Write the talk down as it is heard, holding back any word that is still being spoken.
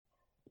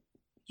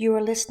You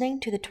are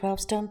listening to the 12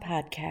 Stone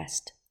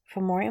Podcast.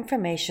 For more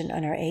information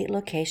on our 8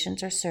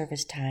 locations or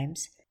service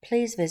times,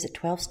 please visit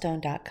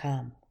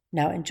 12stone.com.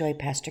 Now enjoy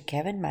Pastor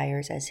Kevin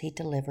Myers as he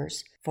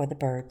delivers for the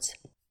birds.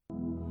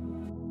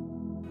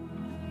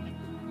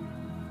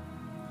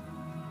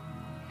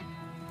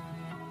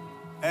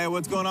 Hey,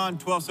 what's going on,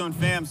 12 Stone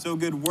fam? So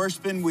good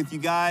worshiping with you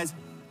guys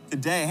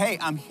today. Hey,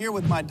 I'm here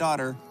with my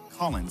daughter,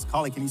 Collins.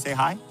 Collie, can you say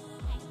hi?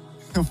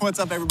 What's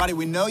up, everybody?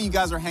 We know you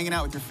guys are hanging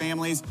out with your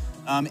families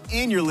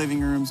in your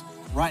living rooms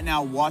right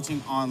now,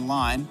 watching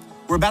online.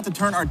 We're about to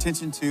turn our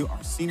attention to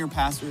our senior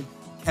pastor,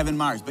 Kevin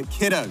Myers. But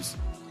kiddos,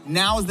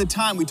 now is the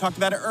time. We talked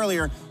about it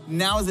earlier.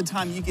 Now is the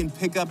time you can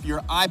pick up your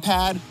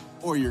iPad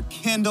or your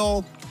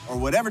Kindle or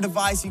whatever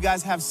device you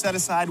guys have set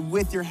aside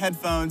with your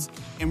headphones,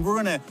 and we're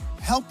gonna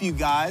help you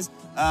guys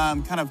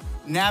kind of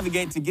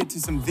navigate to get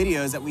to some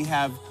videos that we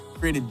have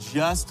created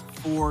just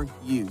for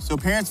you. So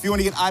parents, if you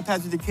want to get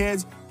iPads with your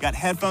kids, got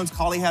headphones,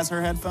 Collie has her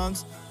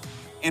headphones.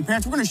 And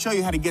parents, we're going to show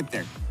you how to get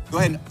there. Go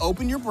ahead and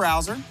open your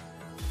browser.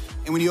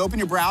 And when you open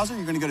your browser,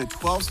 you're going to go to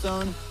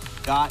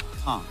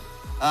 12stone.com.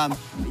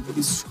 If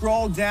you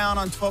scroll down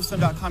on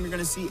 12stone.com, you're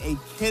going to see a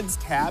kids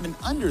tab. And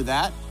under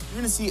that,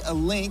 you're going to see a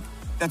link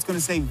that's going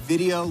to say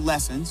video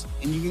lessons.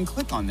 And you can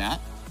click on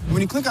that. And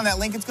when you click on that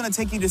link, it's going to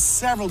take you to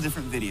several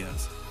different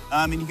videos.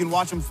 And you can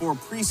watch them for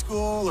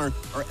preschool or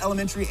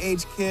elementary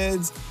age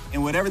kids.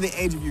 And whatever the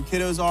age of your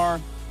kiddos are,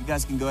 you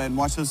guys can go ahead and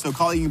watch those. So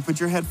Collie, you can put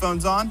your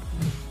headphones on.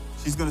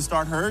 She's gonna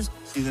start hers.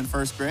 She's in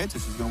first grade, so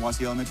she's gonna watch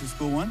the elementary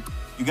school one.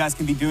 You guys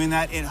can be doing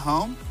that at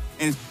home.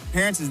 And as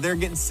parents, as they're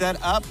getting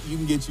set up, you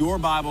can get your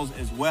Bibles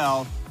as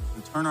well.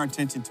 We turn our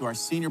attention to our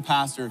senior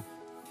pastor,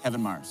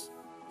 Kevin Myers.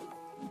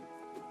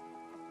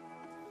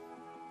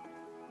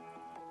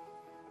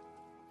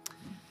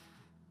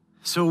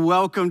 So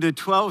welcome to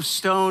 12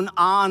 Stone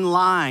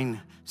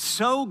Online.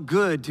 So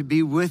good to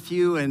be with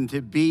you and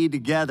to be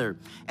together.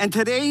 And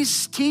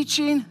today's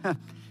teaching,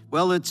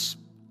 well, it's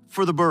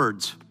for the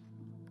birds,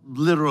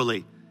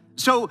 literally.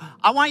 So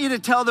I want you to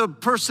tell the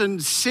person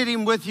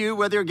sitting with you,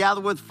 whether you're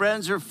gathered with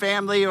friends or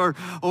family or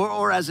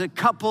as a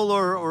couple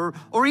or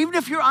even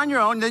if you're on your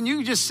own, then you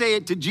can just say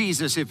it to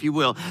Jesus, if you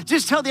will.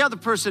 Just tell the other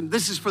person,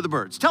 this is for the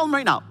birds. Tell them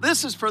right now,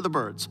 this is for the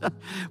birds.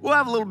 We'll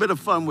have a little bit of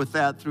fun with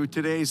that through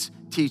today's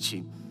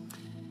teaching.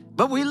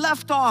 But we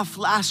left off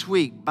last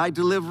week by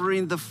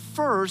delivering the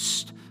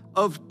first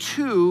of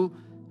 2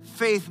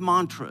 faith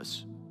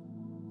mantras.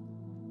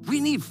 We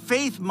need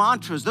faith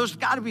mantras. Those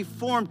got to be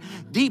formed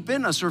deep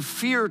in us or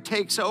fear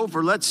takes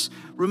over. Let's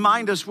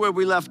remind us where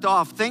we left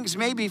off. Things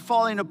may be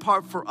falling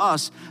apart for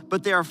us,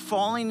 but they are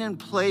falling in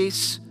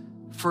place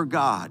for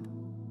God.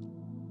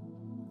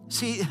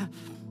 See,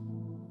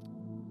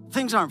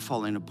 things aren't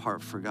falling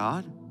apart for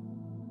God.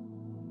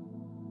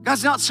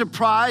 God's not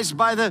surprised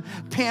by the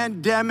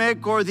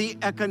pandemic or the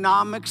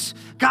economics.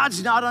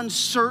 God's not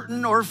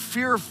uncertain or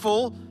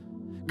fearful.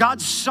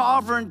 God's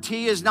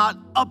sovereignty is not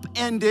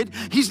upended.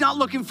 He's not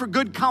looking for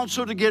good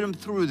counsel to get him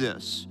through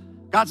this.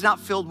 God's not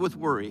filled with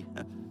worry.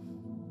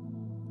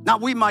 Now,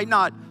 we might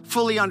not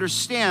fully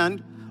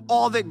understand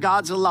all that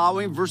God's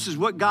allowing versus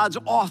what God's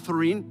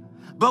authoring,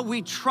 but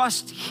we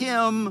trust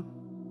him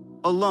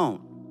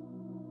alone.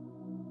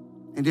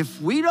 And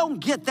if we don't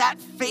get that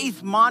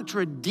faith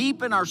mantra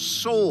deep in our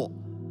soul,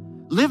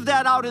 live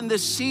that out in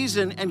this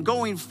season and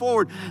going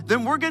forward,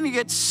 then we're going to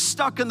get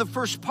stuck in the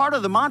first part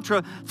of the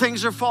mantra,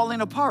 things are falling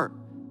apart.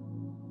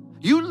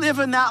 You live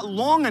in that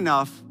long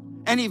enough,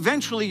 and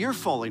eventually you're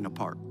falling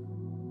apart.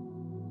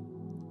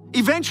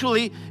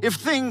 Eventually, if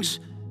things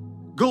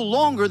go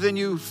longer than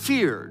you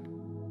feared,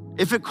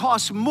 if it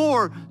costs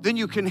more than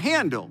you can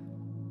handle,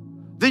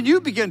 then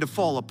you begin to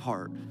fall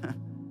apart.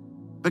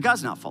 But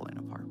God's not falling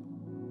apart.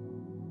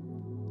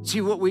 See,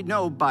 what we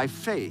know by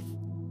faith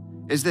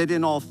is that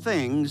in all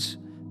things,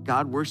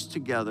 God works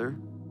together,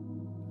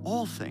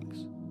 all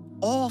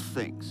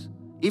things,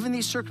 even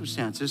these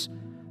circumstances,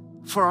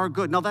 for our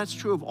good. Now, that's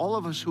true of all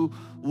of us who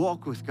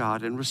walk with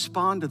God and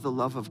respond to the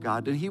love of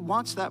God, and he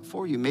wants that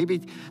for you. Maybe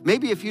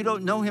if you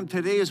don't know him,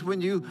 today is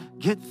when you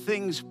get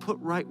things put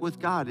right with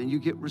God and you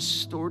get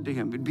restored to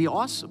him. It'd be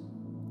awesome.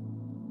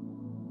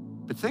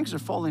 But things are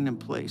falling in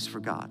place for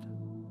God.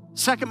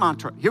 Second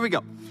mantra, here we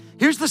go.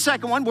 Here's the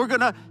second one. We're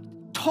gonna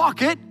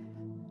talk it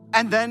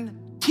and then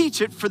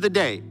teach it for the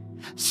day.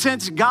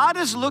 Since God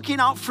is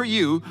looking out for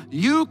you,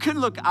 you can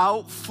look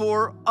out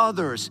for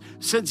others.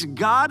 Since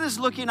God is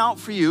looking out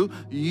for you,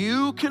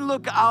 you can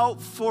look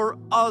out for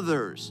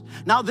others.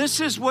 Now, this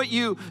is what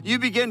you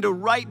begin to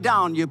write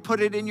down. You put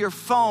it in your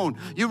phone.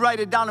 You write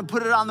it down and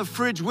put it on the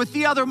fridge with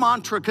the other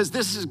mantra, because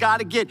this has got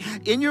to get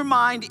in your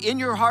mind, in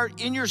your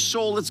heart, in your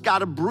soul. It's got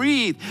to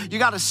breathe. You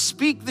got to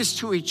speak this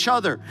to each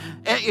other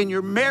in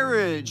your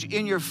marriage,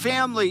 in your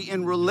family,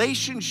 in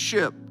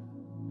relationship.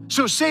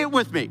 So say it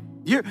with me.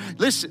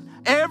 Listen.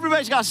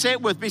 Everybody's got to say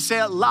it with me.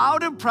 Say it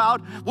loud and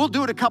proud. We'll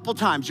do it a couple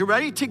times. You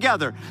ready?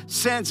 Together.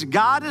 Since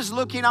God is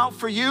looking out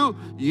for you,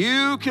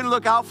 you can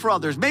look out for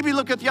others. Maybe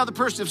look at the other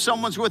person if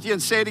someone's with you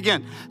and say it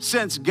again.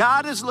 Since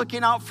God is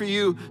looking out for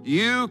you,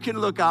 you can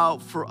look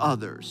out for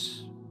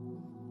others.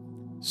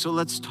 So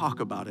let's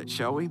talk about it,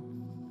 shall we?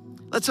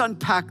 Let's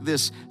unpack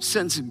this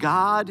since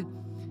God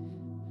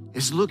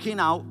is looking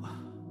out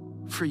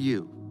for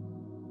you.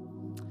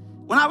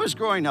 When I was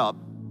growing up,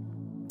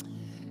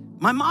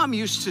 my mom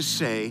used to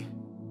say,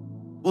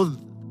 well,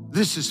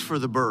 this is for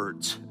the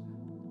birds.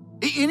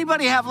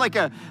 Anybody have like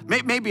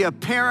maybe a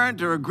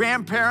parent or a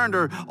grandparent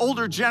or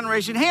older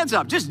generation? Hands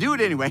up, just do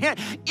it anyway.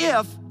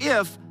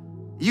 If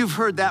you've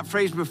heard that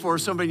phrase before,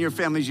 somebody in your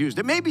family's used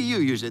it, maybe you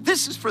use it.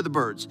 This is for the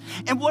birds.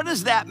 And what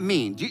does that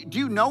mean? Do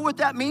you know what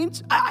that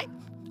means? I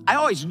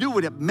always knew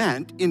what it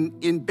meant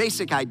in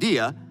basic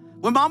idea.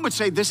 When mom would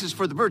say this is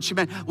for the birds, she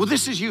meant, well,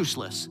 this is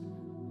useless.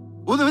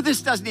 Well,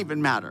 this doesn't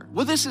even matter.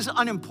 Well, this is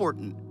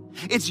unimportant.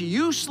 It's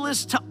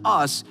useless to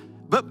us,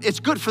 but it's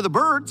good for the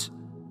birds.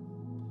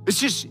 It's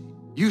just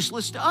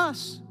useless to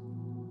us.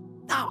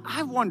 Now,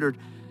 I wondered,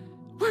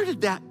 where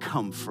did that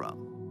come from?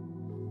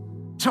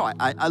 So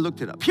I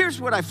looked it up. Here's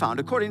what I found.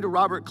 According to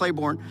Robert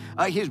Claiborne,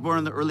 he was born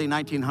in the early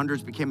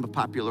 1900s, became a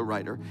popular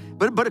writer.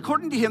 But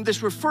according to him,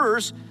 this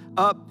refers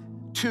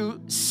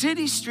to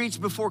city streets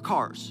before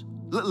cars.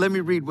 Let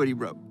me read what he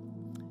wrote.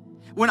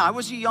 When I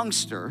was a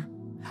youngster,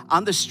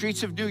 on the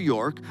streets of New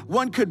York,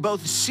 one could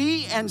both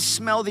see and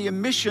smell the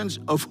emissions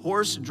of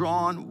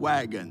horse-drawn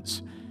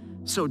wagons.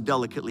 So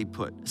delicately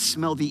put,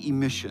 smell the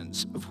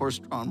emissions of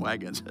horse-drawn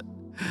wagons.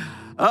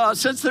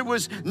 Since there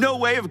was no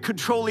way of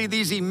controlling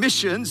these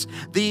emissions,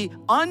 the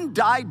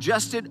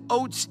undigested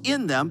oats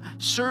in them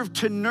served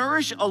to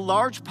nourish a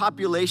large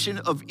population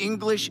of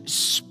English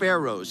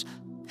sparrows.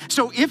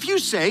 So if you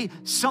say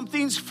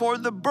something's for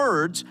the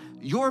birds,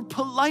 you're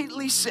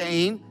politely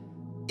saying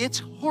it's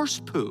horse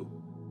poo.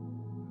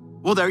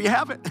 Well, there you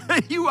have it.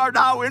 You are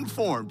now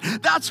informed.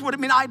 That's what I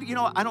mean. I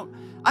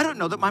don't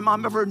know that my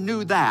mom ever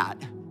knew that.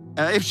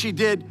 If she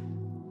did,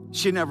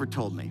 she never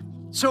told me.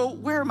 So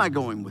where am I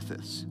going with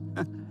this?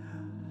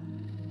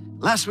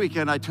 Last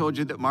weekend, I told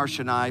you that Marsha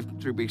and I,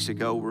 3 weeks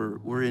ago,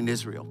 were in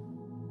Israel.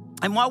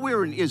 And while we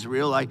were in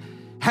Israel, I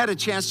had a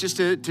chance just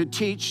to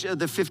teach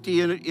the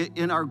 50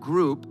 in our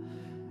group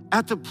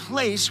at the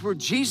place where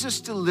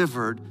Jesus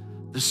delivered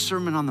the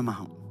Sermon on the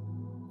Mount.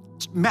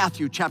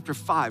 Matthew chapter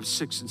 5,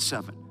 6, and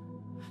 7.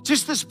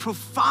 Just this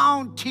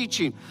profound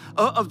teaching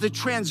of the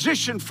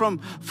transition from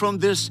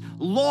this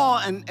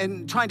law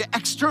and trying to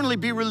externally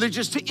be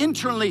religious to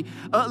internally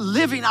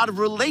living out of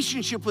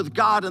relationship with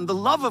God and the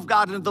love of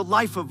God and the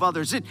life of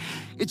others.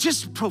 It's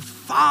just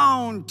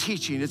profound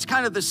teaching. It's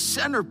kind of the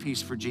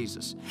centerpiece for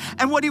Jesus.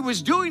 And what he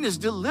was doing is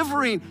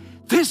delivering,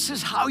 this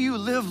is how you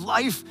live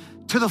life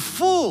to the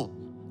full.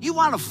 You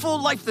want a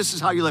full life, this is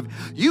how you live.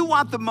 You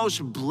want the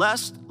most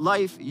blessed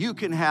life you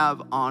can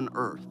have on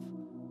earth.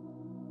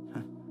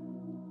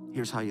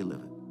 Here's how you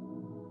live it.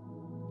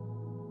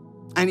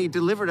 And he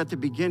delivered at the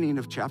beginning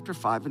of chapter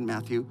 5 in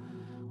Matthew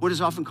what is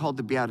often called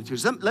the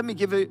Beatitudes. Let me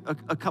give a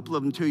couple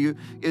of them to you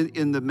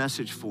in the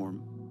message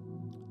form,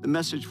 the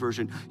message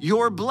version.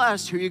 You're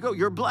blessed, here you go,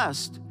 you're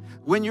blessed.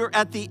 When you're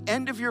at the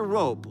end of your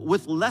rope,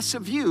 with less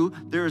of you,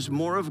 there is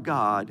more of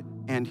God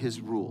and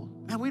his rule.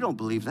 Man, we don't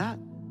believe that.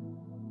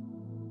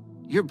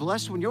 You're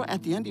blessed when you're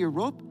at the end of your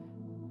rope.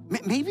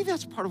 Maybe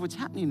that's part of what's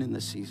happening in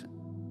this season.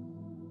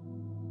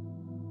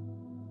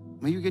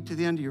 When you get to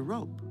the end of your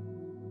rope,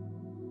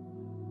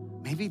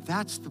 maybe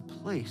that's the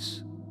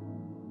place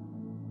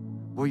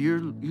where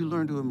you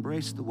learn to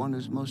embrace the one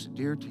who's most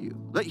dear to you.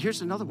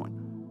 Here's another one.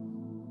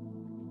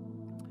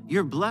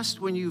 You're blessed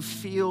when you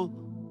feel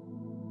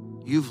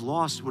you've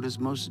lost what is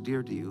most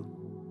dear to you.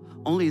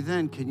 Only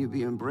then can you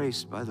be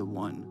embraced by the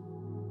one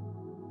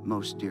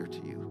most dear to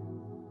you.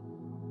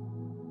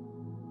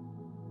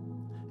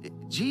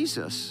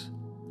 Jesus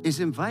is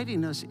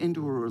inviting us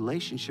into a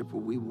relationship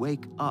where we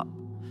wake up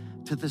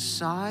to the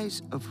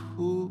size of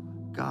who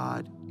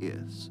God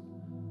is.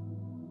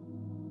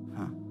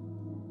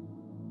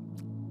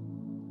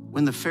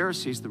 When the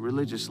Pharisees, the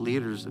religious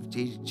leaders of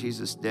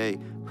Jesus' day,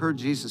 heard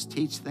Jesus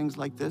teach things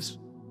like this,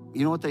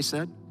 you know what they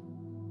said?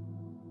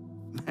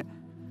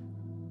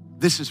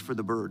 This is for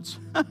the birds.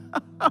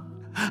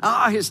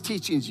 His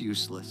teaching's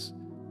useless.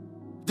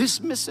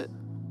 Dismiss it.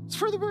 It's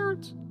for the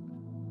birds.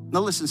 Now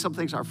listen, some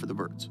things are for the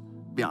birds,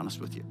 be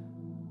honest with you.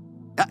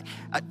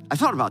 I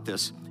thought about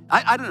this.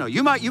 I don't know,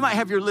 you might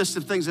have your list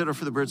of things that are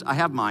for the birds. I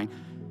have mine.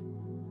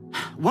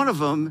 One of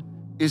them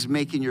is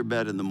making your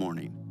bed in the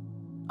morning.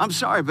 I'm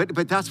sorry,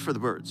 but that's for the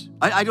birds.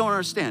 I don't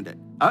understand it.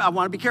 I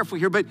want to be careful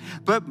here, but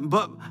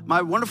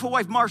my wonderful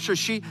wife, Marsha,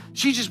 she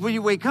just, when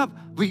you wake up,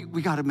 we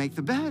got to make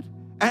the bed.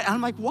 And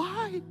I'm like,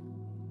 why?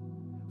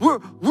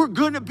 We're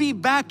going to be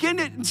back in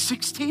it in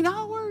 16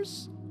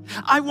 hours.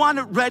 I want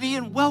it ready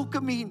and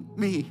welcoming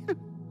me.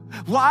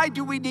 Why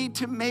do we need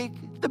to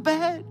make the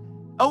bed?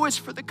 Oh, it's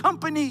for the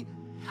company.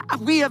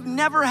 We have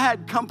never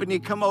had company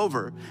come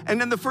over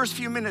and in the first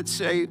few minutes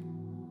say,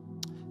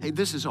 hey,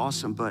 this is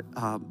awesome, but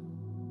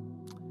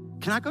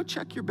can I go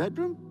check your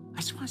bedroom? I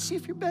just want to see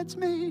if your bed's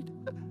made.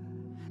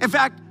 In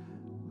fact,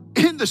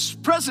 in the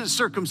present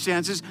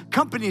circumstances,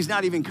 company's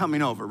not even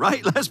coming over,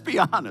 right? Let's be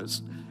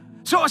honest.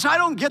 So I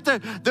don't get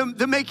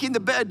the making the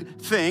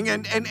bed thing,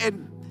 and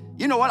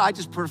you know what? I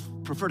just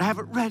prefer to have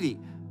it ready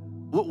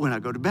when I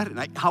go to bed at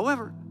night.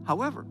 However,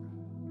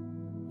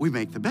 we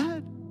make the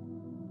bed,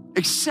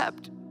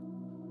 except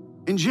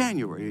in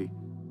January,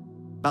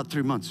 about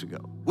 3 months ago,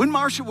 when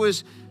Marcia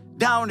was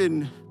down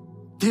in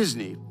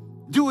Disney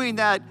doing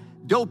that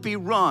dopey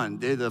run,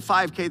 the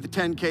 5K, the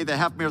 10K, the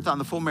half marathon,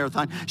 the full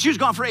marathon. She was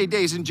gone for 8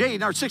 days, and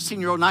Jade, our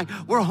 16-year-old, and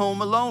I were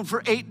home alone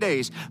for 8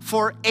 days.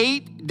 For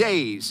 8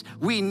 days,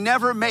 we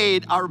never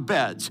made our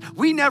beds.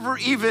 We never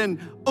even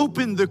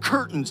opened the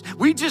curtains.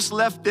 We just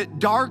left it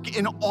dark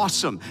and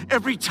awesome.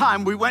 Every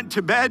time we went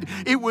to bed,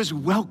 it was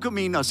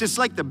welcoming us. It's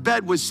like the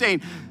bed was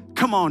saying,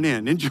 come on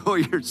in, enjoy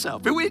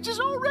yourself. It was just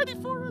all ready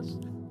for us.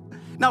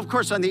 Now, of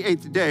course, on the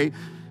 8th day,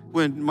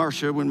 when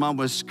Mom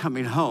was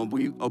coming home,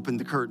 we opened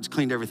the curtains,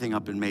 cleaned everything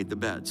up, and made the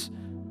beds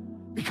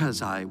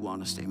because I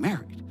want to stay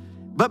married.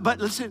 But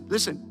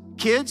listen,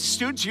 kids,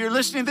 students, you're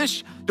listening to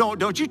this,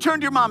 don't you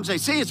turn to your mom and say,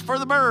 see, it's for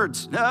the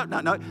birds.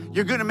 No,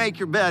 you're going to make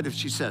your bed if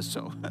she says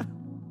so.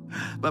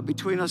 But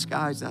between us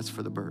guys, that's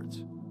for the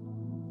birds.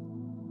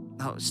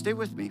 Now, stay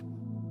with me.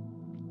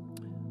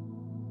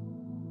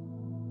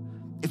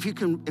 If you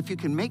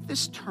can make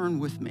this turn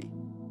with me,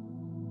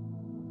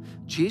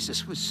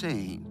 Jesus was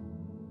saying,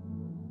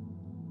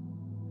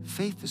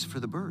 faith is for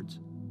the birds.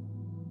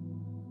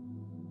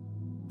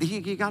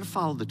 You got to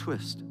follow the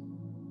twist.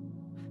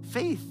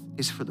 Faith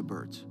is for the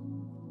birds.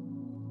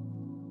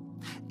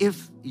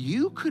 If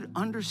you could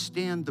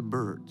understand the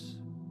birds,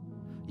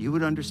 you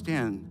would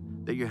understand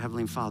that your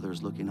Heavenly Father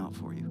is looking out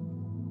for you.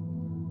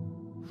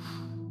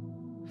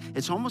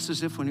 It's almost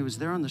as if when he was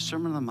there on the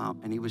Sermon on the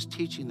Mount and he was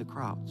teaching the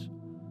crowds,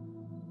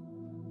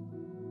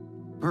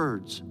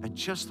 birds at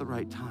just the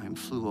right time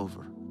flew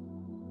over,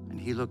 and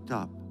he looked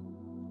up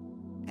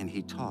and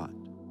he taught.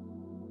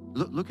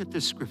 Look at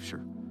this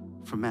scripture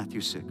from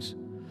Matthew 6.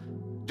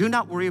 Do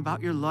not worry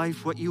about your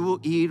life, what you will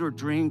eat or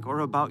drink, or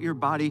about your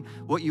body,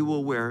 what you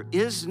will wear.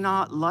 Is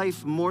not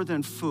life more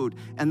than food,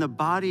 and the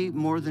body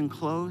more than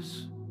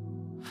clothes?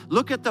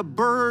 Look at the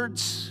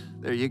birds.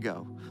 There you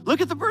go. Look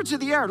at the birds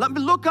of the air. Let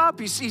me look up.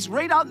 He's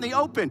right out in the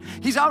open.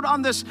 He's out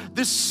on this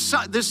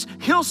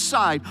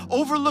hillside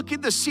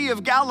overlooking the Sea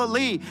of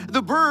Galilee.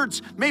 The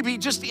birds, maybe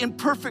just in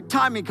perfect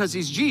timing because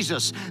he's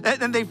Jesus.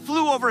 And they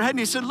flew overhead and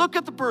he said, look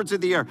at the birds of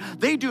the air.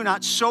 They do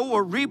not sow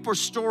or reap or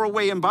store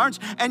away in barns,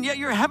 and yet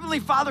your Heavenly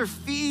Father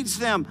feeds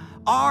them.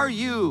 Are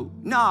you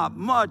not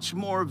much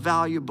more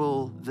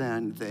valuable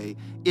than they?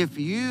 If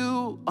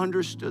you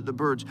understood the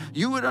birds,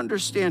 you would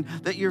understand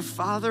that your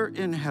Father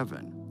in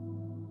heaven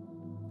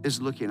is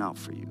looking out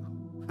for you.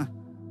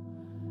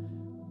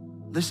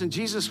 Listen,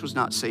 Jesus was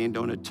not saying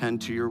don't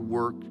attend to your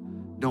work,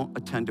 don't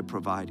attend to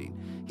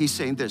providing. He's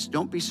saying this,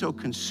 don't be so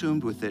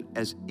consumed with it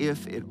as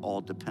if it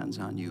all depends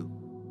on you.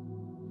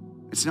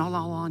 It's not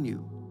all on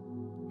you.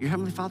 Your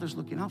Heavenly Father's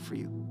looking out for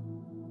you.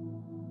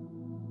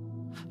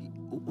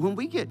 When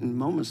we get in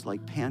moments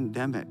like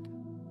pandemic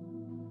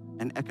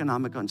and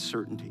economic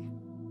uncertainty,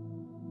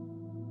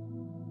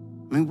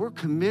 I mean, we're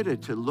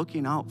committed to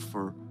looking out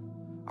for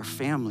our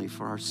family,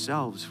 for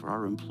ourselves, for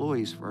our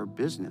employees, for our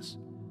business.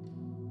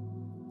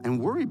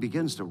 And worry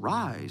begins to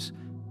rise.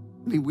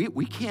 I mean,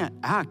 we can't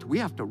act. We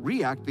have to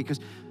react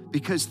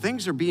because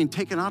things are being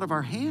taken out of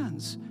our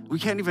hands. We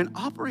can't even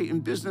operate in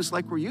business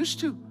like we're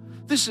used to.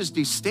 This is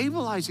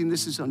destabilizing.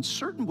 This is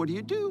uncertain. What do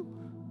you do?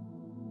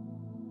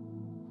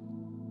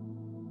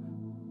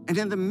 And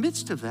in the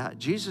midst of that,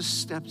 Jesus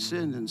steps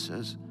in and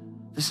says,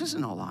 this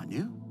isn't all on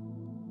you.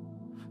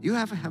 You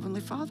have a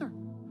Heavenly Father.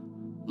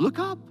 Look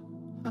up.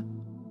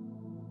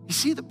 You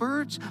see the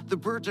birds? The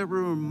birds are a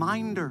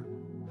reminder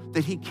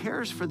that he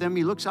cares for them.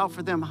 He looks out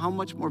for them. How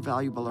much more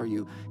valuable are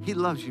you? He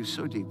loves you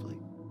so deeply.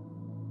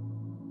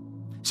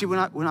 See, when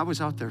I was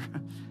out there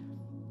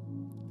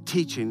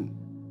teaching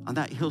on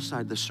that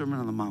hillside, the Sermon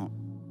on the Mount,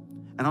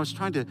 and I was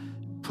trying to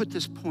put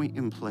this point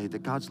in play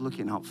that God's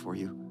looking out for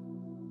you,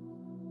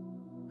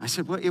 I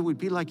said, well, it would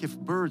be like if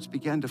birds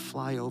began to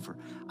fly over.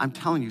 I'm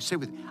telling you, say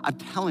with me, I'm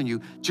telling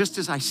you, just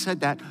as I said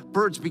that,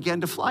 birds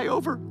began to fly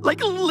over.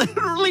 Like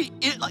literally,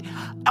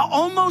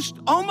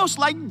 almost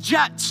like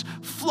jets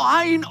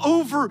flying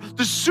over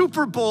the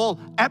Super Bowl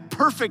at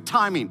perfect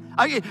timing.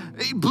 It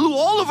blew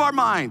all of our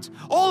minds.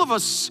 All of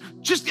us,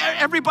 just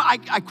everybody,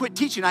 I quit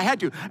teaching, I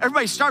had to.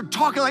 Everybody started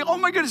talking like, oh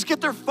my goodness,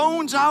 get their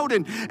phones out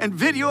and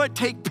video it,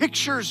 take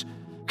pictures.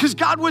 Because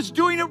God was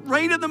doing it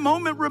right in the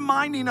moment,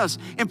 reminding us.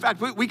 In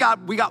fact, we got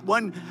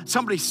one,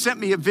 somebody sent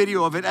me a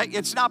video of it.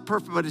 It's not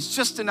perfect, but it's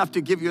just enough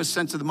to give you a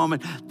sense of the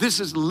moment. This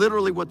is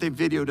literally what they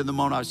videoed in the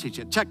moment I was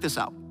teaching. Check this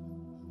out.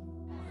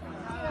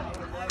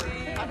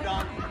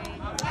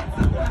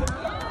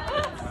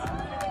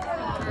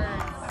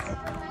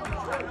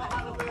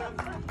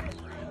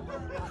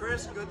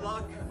 Chris, good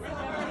luck.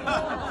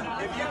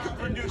 If you can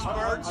produce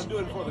birds, I'm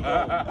doing for the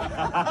goal.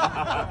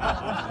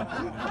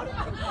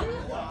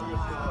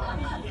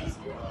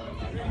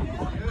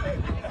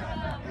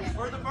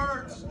 For the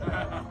birds.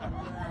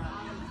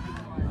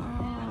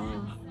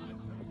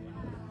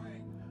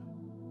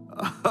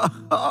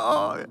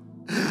 I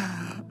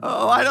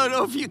don't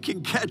know if you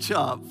can catch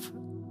up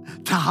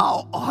to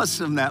how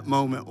awesome that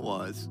moment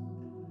was.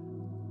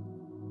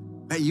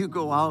 May you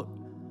go out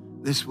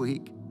this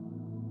week,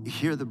 you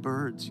hear the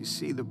birds, you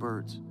see the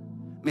birds.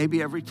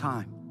 Maybe every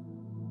time.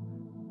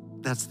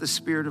 That's the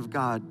Spirit of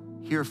God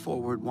here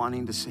forward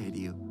wanting to say to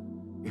you,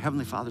 your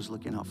Heavenly Father's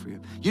looking out for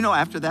you. You know,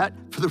 after that,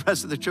 for the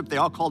rest of the trip, they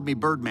all called me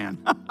Birdman.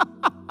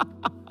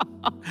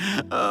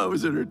 Oh, it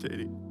was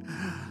entertaining.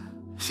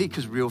 See,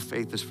 because real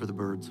faith is for the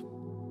birds.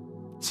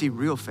 See,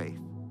 real faith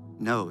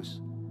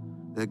knows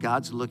that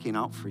God's looking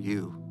out for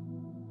you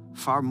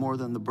far more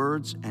than the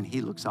birds, and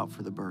he looks out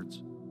for the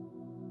birds.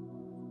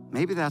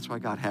 Maybe that's why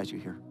God has you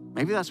here.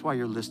 Maybe that's why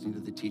you're listening to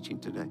the teaching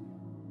today.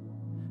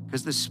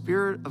 Because the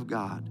Spirit of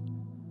God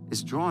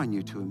is drawing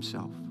you to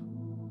himself.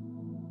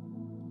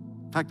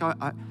 In fact,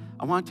 I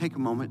want to take a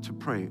moment to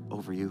pray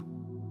over you.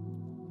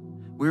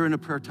 We were in a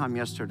prayer time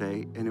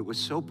yesterday, and it was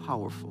so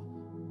powerful.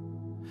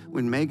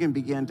 When Megan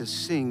began to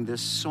sing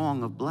this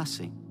song of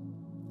blessing,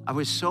 I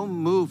was so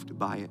moved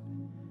by it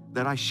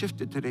that I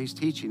shifted today's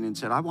teaching and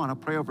said, I want to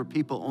pray over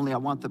people, only I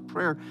want the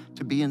prayer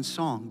to be in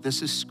song.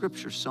 This is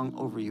scripture sung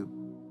over you.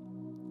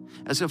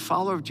 As a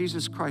follower of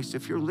Jesus Christ,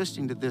 if you're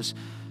listening to this,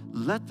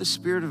 let the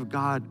Spirit of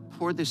God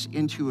pour this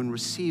into you and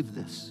receive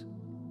this.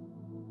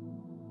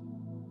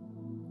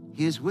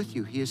 He is with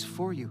you. He is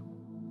for you.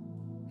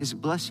 His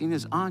blessing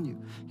is on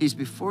you. He's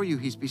before you.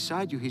 He's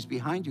beside you. He's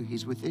behind you.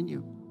 He's within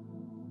you.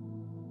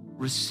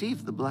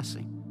 Receive the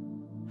blessing.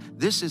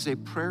 This is a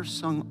prayer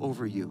sung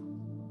over you.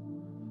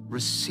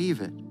 Receive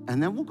it.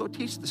 And then we'll go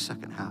teach the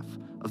second half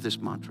of this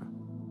mantra.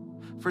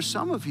 For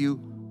some of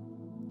you,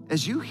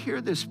 as you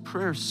hear this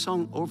prayer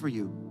sung over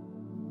you,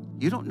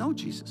 you don't know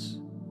Jesus.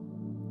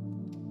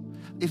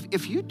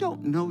 If you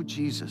don't know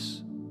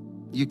Jesus,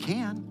 you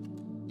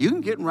can. You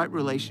can get in right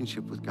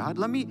relationship with God.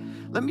 Let me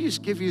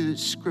just give you the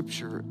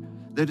scripture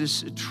that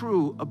is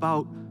true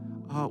about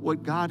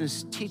what God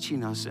is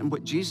teaching us and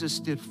what Jesus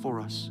did for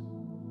us.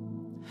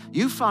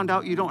 You found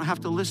out you don't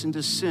have to listen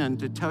to sin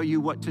to tell you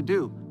what to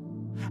do,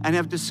 and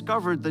have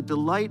discovered the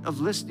delight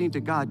of listening to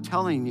God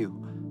telling you.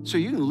 So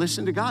you can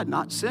listen to God,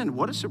 not sin.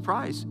 What a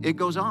surprise. It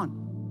goes on.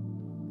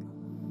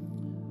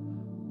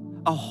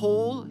 A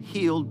whole,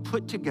 healed,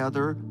 put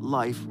together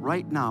life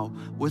right now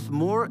with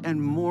more and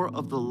more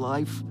of the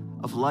life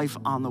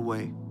on the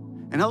way.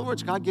 In other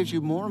words, God gives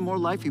you more and more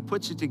life. He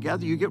puts it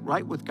together. You get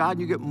right with God,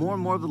 and you get more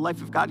and more of the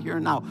life of God here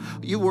and now.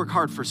 You work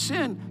hard for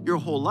sin your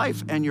whole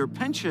life, and your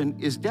pension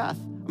is death.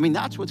 I mean,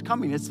 that's what's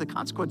coming. It's the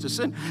consequence of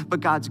sin.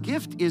 But God's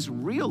gift is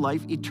real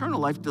life,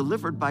 eternal life,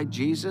 delivered by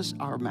Jesus,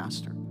 our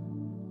Master.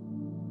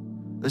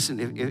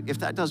 Listen, if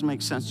that doesn't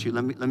make sense to you,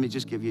 let me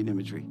just give you an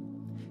imagery.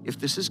 If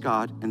this is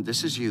God and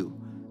this is you,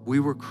 we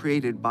were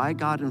created by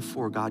God and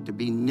for God to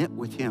be knit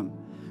with him.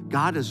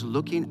 God is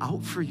looking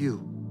out for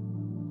you.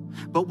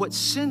 But what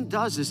sin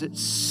does is it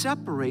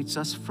separates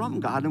us from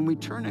God, and we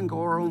turn and go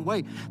our own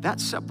way. That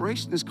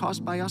separation is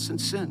caused by us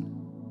and sin.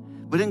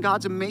 But in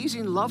God's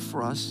amazing love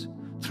for us,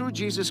 through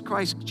Jesus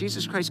Christ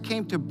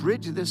came to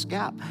bridge this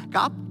gap.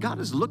 God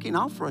is looking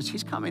out for us.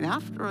 He's coming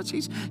after us.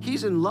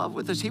 He's in love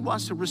with us. He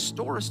wants to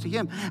restore us to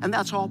him. And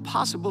that's all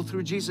possible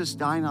through Jesus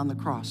dying on the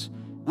cross.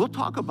 We'll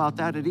talk about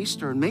that at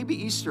Easter. And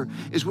maybe Easter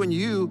is when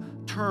you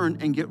turn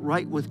and get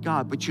right with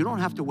God. But you don't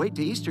have to wait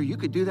to Easter. You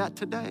could do that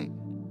today.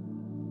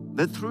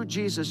 That through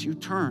Jesus you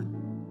turn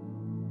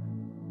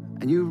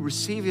and you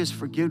receive his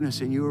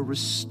forgiveness and you are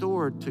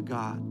restored to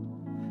God.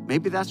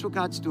 Maybe that's what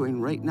God's doing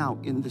right now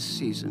in this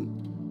season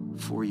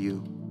for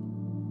you.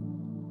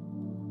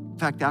 In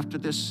fact, after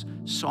this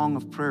song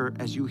of prayer,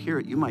 as you hear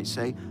it, you might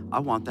say, I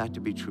want that to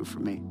be true for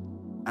me.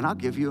 And I'll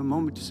give you a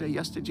moment to say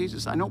yes to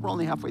Jesus. I know we're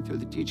only halfway through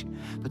the teaching,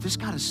 but this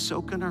God is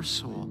soaking our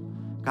soul.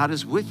 God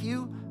is with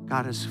you.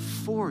 God is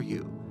for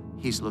you.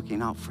 He's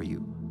looking out for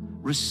you.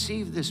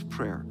 Receive this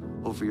prayer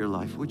over your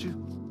life, would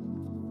you?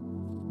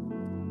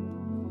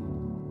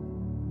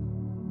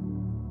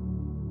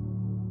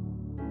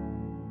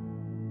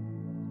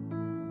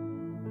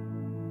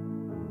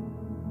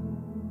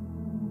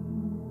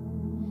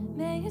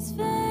 May his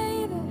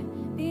favor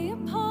be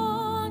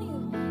upon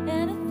you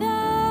and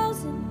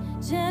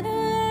 1,000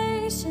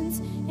 generations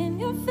in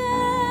your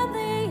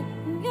family,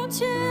 in your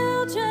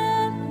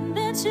children, and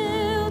their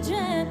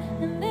children,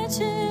 and their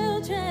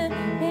children.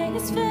 May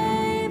his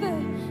favor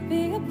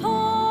be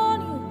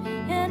upon you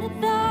and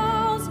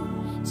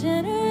 1,000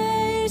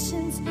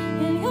 generations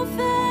in your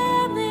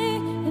family,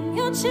 in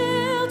your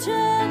children,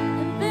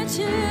 and their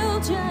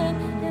children,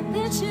 and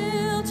their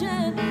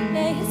children.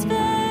 May his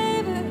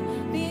favor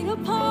be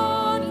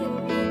upon you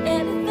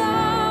and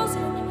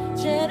 1,000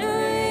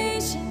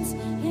 generations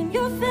in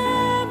your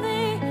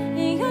family,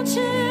 in your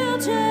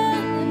children,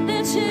 and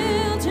their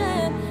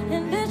children,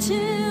 and their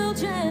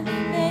children.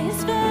 May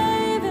his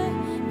favor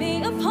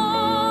be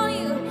upon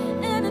you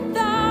and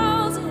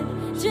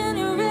 1,000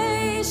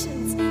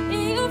 generations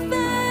in your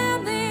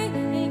family,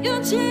 in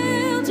your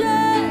children,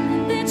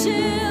 and their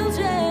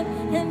children,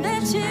 and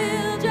their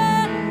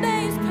children.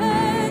 May his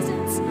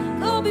presence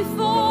go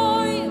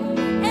before you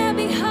and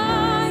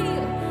behind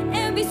you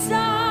and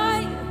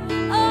beside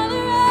you, all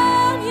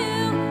around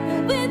you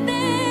and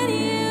within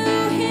you.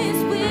 He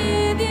is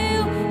with you.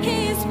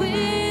 He is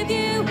with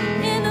you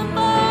in the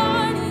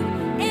morning.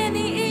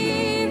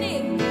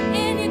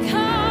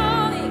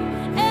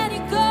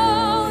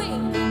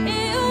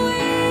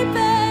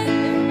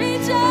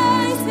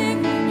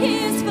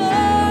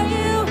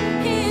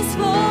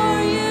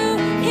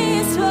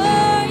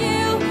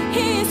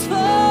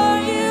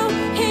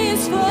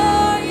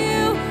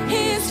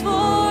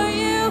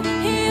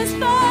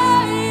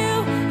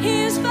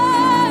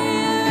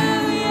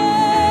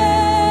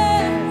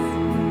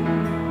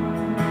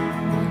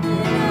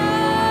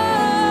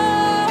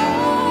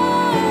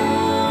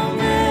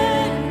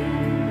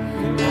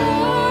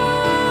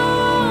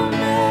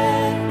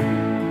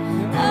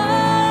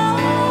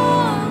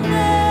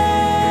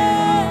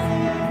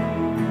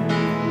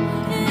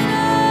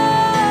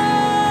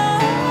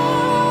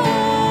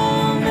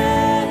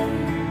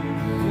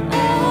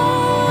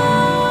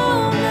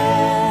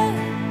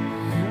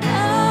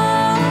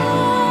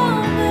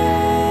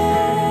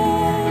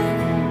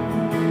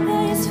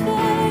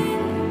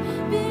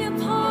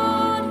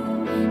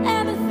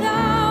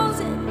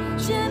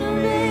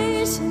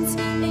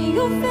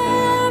 your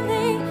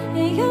family,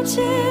 and your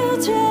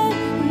children,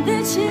 and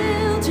their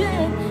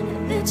children,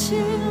 and their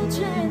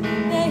children.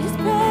 May His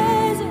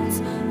presence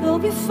go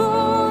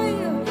before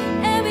you,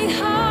 and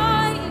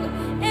behind you,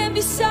 and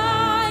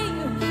beside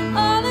you,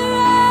 all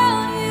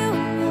around you,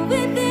 and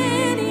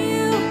within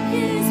you.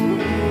 He is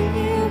with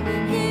you,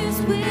 He is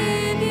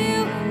with you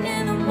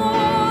in the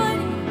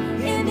morning,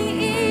 in the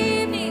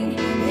evening,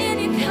 in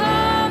your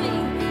coming,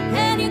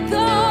 and your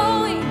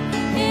going,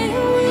 in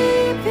your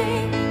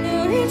weeping,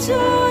 your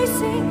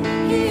rejoicing.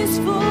 He is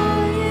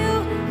for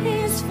you, He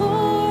is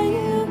for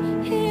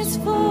you, He is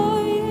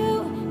for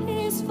you,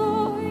 He is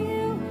for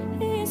you,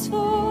 He is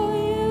for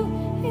you,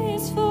 He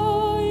is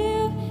for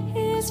you,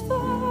 He is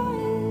for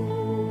you,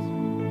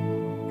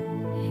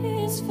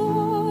 He is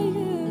for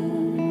you.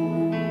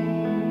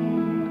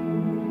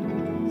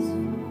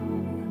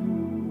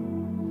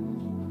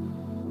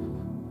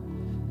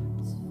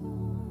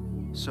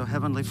 So,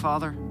 Heavenly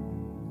Father,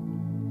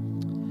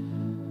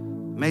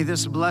 may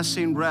this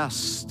blessing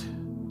rest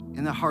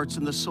in the hearts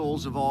and the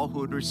souls of all who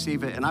would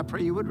receive it. And I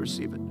pray you would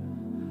receive it.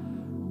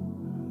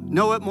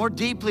 Know it more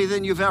deeply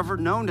than you've ever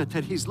known it,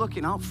 that He's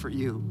looking out for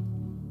you.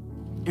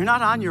 You're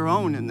not on your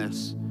own in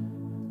this.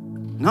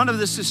 None of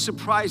this is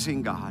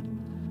surprising God.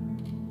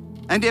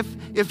 And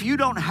if you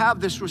don't have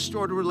this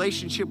restored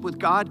relationship with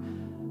God,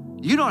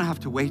 you don't have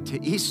to wait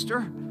to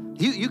Easter.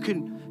 You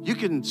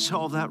can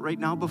solve that right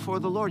now before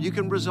the Lord. You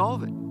can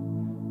resolve it.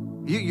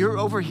 You're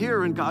over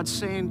here and God's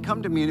saying,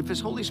 come to me. And if His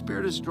Holy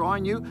Spirit is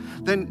drawing you,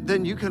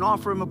 then you can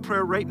offer Him a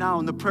prayer right now.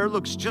 And the prayer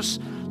looks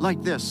just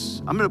like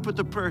this. I'm going to put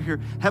the prayer here.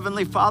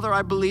 Heavenly Father,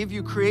 I believe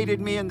you created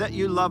me and that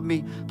you love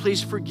me.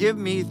 Please forgive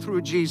me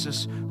through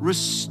Jesus.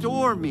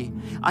 Restore me.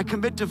 I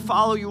commit to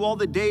follow you all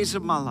the days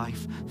of my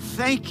life.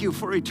 Thank you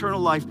for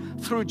eternal life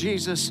through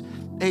Jesus.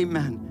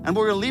 Amen. And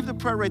we're going to leave the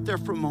prayer right there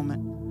for a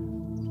moment.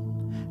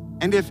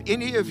 And if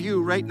any of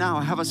you right now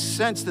have a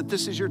sense that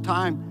this is your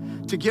time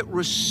to get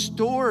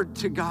restored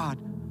to God,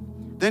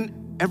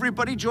 then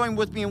everybody join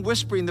with me in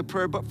whispering the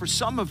prayer. But for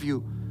some of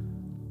you,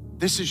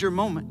 this is your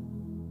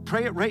moment.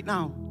 Pray it right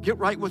now. Get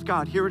right with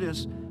God. Here it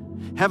is.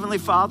 Heavenly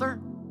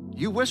Father,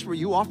 you whisper,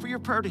 you offer your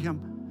prayer to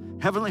Him.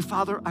 Heavenly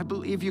Father, I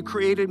believe you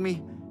created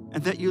me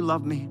and that you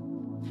love me.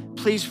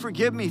 Please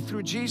forgive me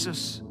through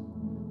Jesus.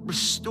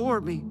 Restore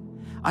me.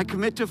 I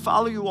commit to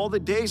follow you all the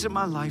days of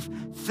my life.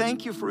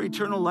 Thank you for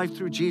eternal life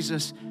through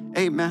Jesus.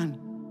 Amen.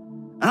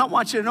 And I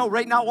want you to know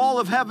right now, all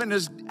of heaven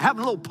is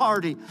having a little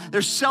party.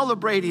 They're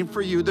celebrating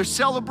for you. They're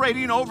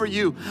celebrating over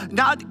you.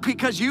 Not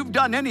because you've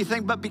done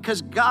anything, but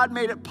because God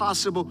made it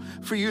possible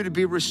for you to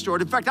be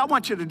restored. In fact, I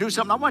want you to do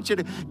something. I want you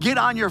to get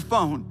on your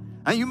phone.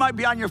 And you might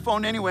be on your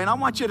phone anyway. And I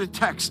want you to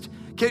text.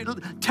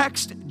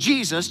 Text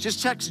Jesus,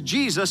 just text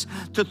Jesus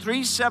to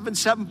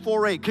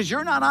 37748, because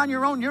you're not on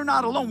your own, you're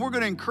not alone. We're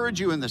going to encourage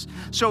you in this.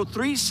 So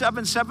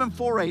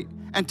 37748,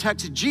 and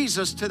text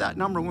Jesus to that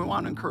number, and we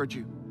want to encourage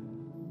you.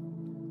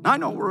 Now, I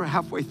know we're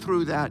halfway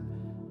through that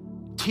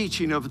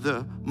teaching of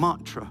the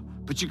mantra,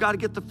 but you got to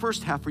get the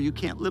first half or you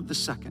can't live the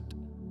second.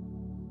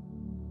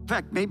 In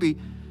fact, maybe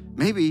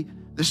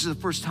this is the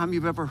first time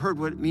you've ever heard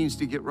what it means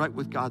to get right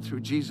with God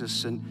through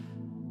Jesus, and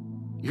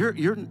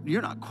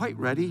you're not quite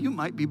ready. You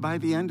might be by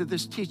the end of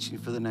this teaching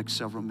for the next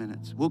several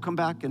minutes. We'll come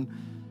back and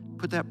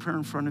put that prayer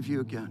in front of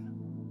you again.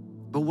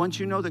 But once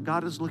you know that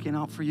God is looking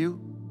out for you,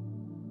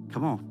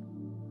 come on.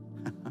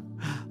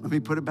 Let me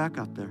put it back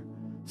up there.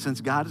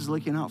 Since God is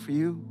looking out for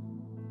you,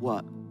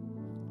 what?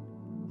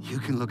 You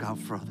can look out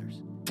for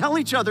others. Tell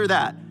each other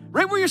that,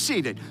 right where you're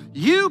seated.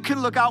 You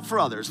can look out for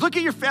others. Look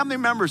at your family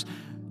members.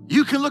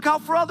 You can look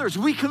out for others.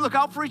 We can look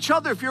out for each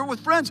other. If you're with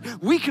friends,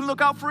 we can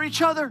look out for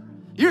each other.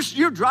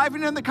 You're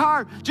driving in the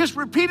car. Just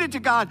repeat it to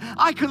God.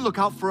 I can look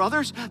out for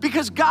others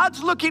because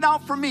God's looking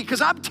out for me,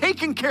 because I'm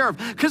taken care of,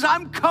 because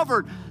I'm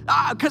covered,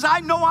 because I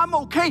know I'm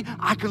okay.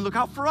 I can look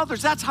out for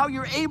others. That's how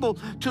you're able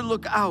to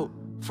look out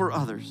for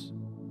others.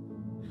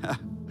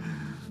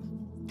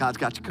 God's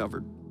got you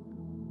covered.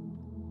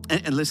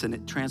 And listen,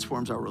 it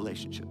transforms our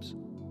relationships.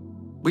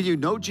 When you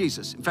know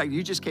Jesus, in fact,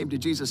 you just came to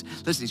Jesus,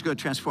 listen, He's going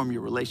to transform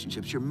your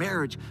relationships, your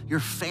marriage, your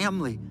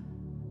family,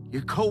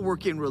 your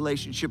co-working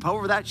relationship,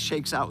 however that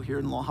shakes out here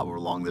and however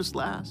long this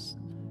lasts,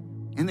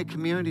 in the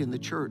community, in the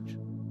church,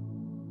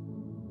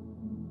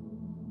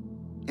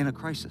 in a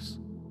crisis.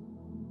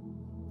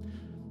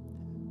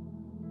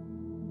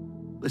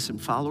 Listen,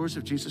 followers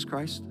of Jesus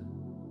Christ,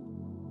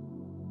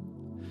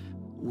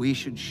 we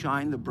should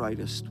shine the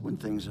brightest when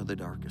things are the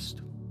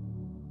darkest,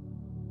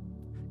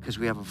 because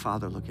we have a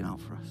Father looking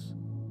out for us.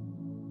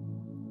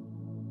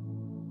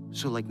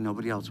 So like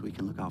nobody else, we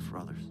can look out for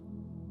others.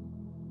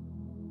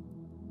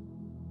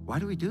 Why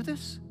do we do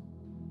this?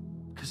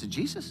 Because of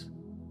Jesus.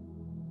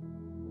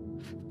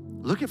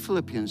 Look at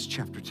Philippians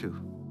chapter 2.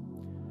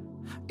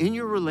 In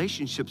your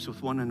relationships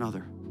with one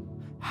another,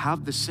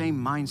 have the same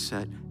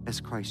mindset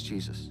as Christ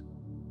Jesus.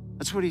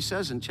 That's what he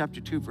says in chapter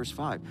 2, verse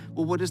 5.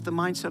 Well, what is the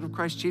mindset of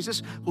Christ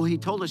Jesus? Well, he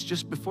told us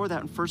just before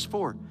that in verse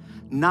 4.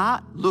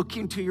 Not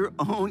looking to your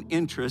own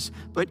interests,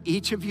 but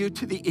each of you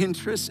to the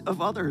interests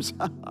of others.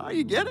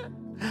 You get it?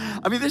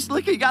 I mean,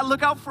 you got to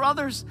look out for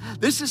others.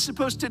 This is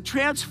supposed to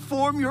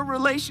transform your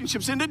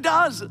relationships, and it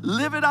does.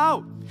 Live it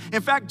out.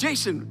 In fact,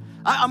 Jason,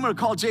 I'm going to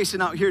call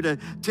Jason out here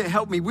to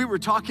help me. We were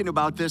talking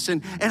about this,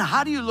 and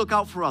how do you look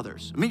out for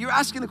others? I mean, you're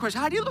asking the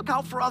question, how do you look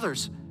out for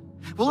others?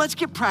 Well, let's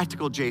get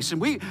practical, Jason.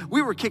 We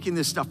were kicking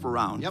this stuff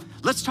around. Yep.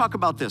 Let's talk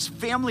about this.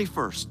 Family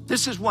first.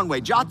 This is one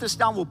way. Jot this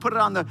down. We'll put it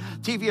on the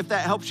TV if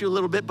that helps you a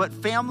little bit, but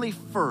family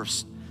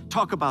first.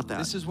 Talk about that.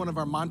 This is one of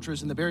our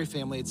mantras in the Berry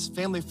family. It's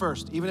family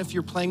first. Even if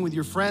you're playing with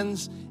your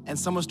friends and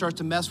someone starts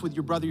to mess with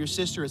your brother or your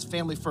sister, it's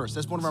family first.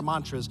 That's one of our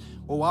mantras.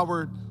 Well, while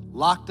we're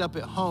locked up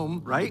at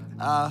home, right?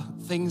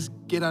 Things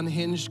get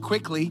unhinged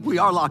quickly. We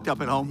are locked up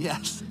at home.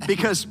 Yes.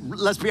 Because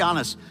let's be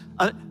honest,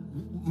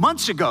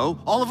 months ago,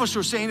 all of us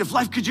were saying, if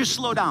life could just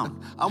slow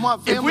down. I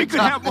want family If we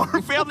could time. have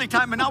more family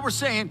time. And now we're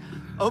saying,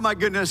 oh my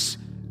goodness,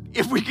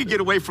 if we could get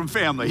away from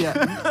family.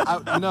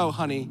 Yeah, no,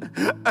 honey.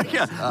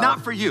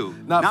 Not for you.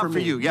 Not for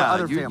me, you. but Yeah,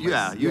 other families.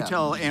 You Yeah.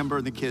 tell Amber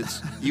and the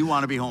kids you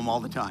want to be home all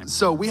the time.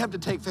 So we have to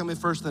take family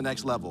first to the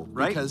next level,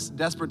 Right. Because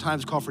desperate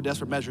times call for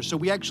desperate measures. So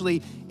we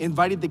actually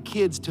invited the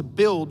kids to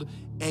build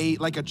a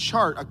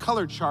chart, a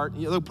color chart.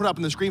 They'll put it up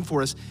on the screen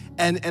for us.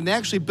 And they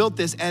actually built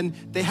this, and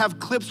they have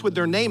clips with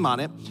their name on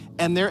it,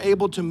 and they're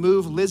able to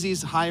move.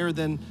 Lizzie's higher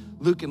than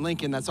Luke and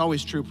Lincoln. That's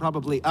always true,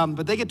 probably.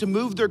 But they get to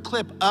move their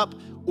clip up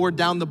or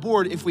down the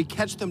board if we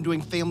catch them doing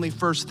family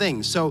first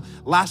things. So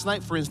last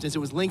night, for instance, it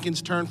was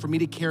Lincoln's turn for me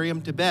to carry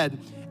him to bed.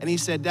 And he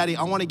said, Daddy,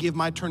 I want to give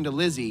my turn to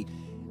Lizzie.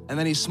 And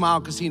then he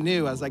smiled because he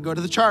knew, as I go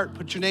to the chart,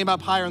 put your name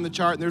up higher on the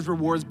chart, and there's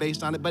rewards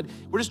based on it. But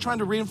we're just trying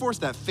to reinforce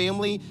that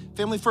family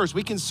first.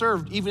 We can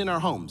serve even in our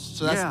homes.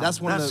 So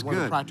that's one of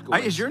the practical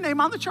ways. Is your name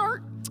on the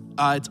chart?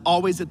 It's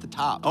always at the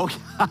top. Okay.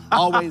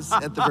 Always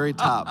at the very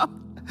top.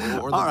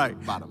 Or the All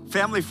right, bottom.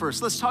 Family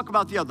first. Let's talk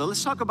about the other.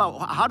 Let's talk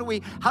about how do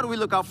we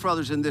look out for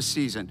others in this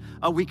season.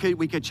 We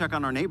could check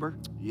on our neighbor.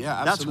 Yeah,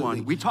 absolutely. That's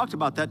one. We talked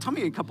about that. Tell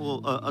me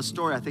a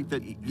story. I think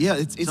that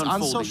it's on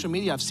unfolding. social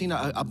media. I've seen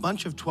a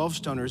bunch of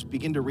 12-stoners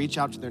begin to reach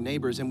out to their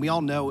neighbors, and we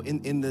all know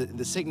in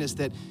the sickness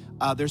that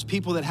there's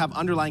people that have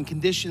underlying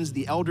conditions,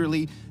 the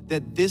elderly,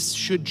 that this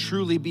should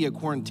truly be a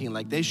quarantine.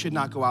 Like, they should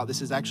not go out.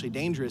 This is actually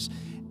dangerous.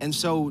 And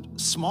so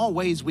small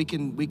ways we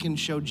can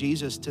show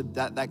Jesus to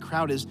that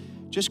crowd is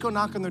just go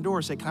knock on their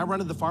door, say, can I run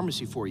to the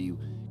pharmacy for you?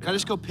 Can I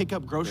just go pick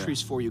up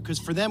groceries for you? Because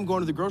for them, going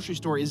to the grocery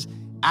store is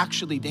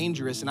actually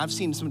dangerous. And I've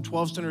seen some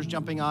 12-stoners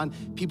jumping on,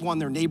 people on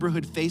their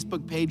neighborhood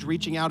Facebook page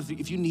reaching out.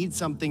 If you need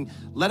something,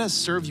 let us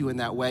serve you in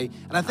that way.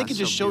 And I think That's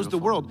it just so shows the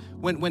beautiful.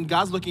 world, when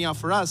God's looking out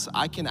for us,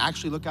 I can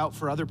actually look out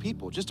for other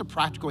people. Just a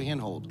practical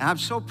handhold. I'm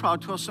so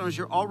proud, 12-stoners,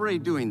 you're already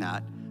doing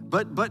that.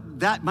 But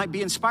that might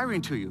be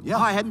inspiring to you. Yeah.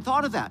 Oh, I hadn't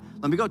thought of that.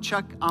 Let me go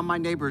check on my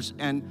neighbors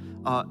and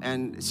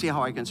see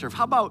how I can serve.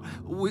 How about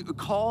we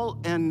call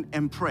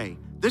and pray?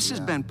 This has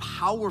been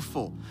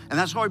powerful, and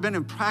that's why we've been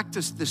in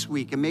practice this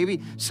week. And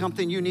maybe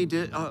something you need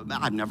to.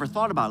 I've never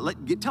thought about.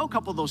 Tell a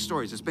couple of those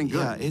stories. It's been good.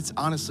 Yeah, it's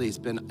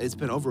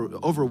been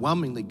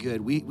overwhelmingly good.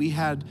 We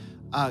had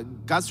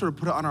God sort of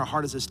put it on our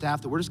heart as a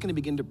staff that we're just going to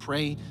begin to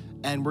pray,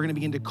 and we're going to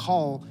begin to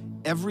call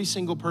every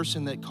single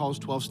person that calls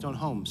 12 Stone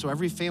home. So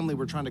every family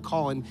we're trying to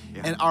call, and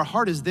our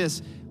heart is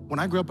this. When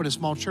I grew up in a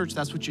small church,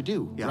 that's what you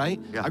do, right?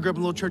 Yeah. I grew up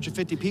in a little church of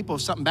 50 people.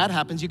 If something bad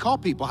happens, you call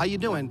people. How you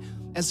doing?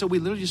 And so we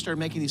literally just started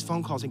making these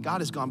phone calls, and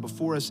God has gone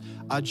before us.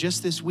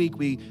 Just this week,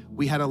 we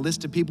had a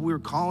list of people we were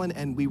calling,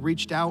 and we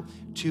reached out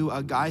to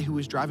a guy who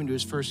was driving to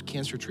his first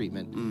cancer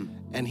treatment.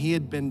 And he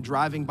had been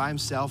driving by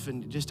himself,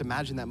 and just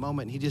imagine that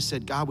moment. And he just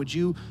said, God, would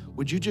you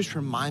just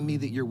remind me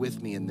that you're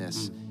with me in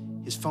this?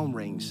 His phone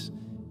rings.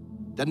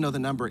 Doesn't know the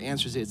number,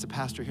 answers it. It's a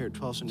pastor here at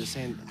 12, so I'm just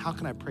saying, how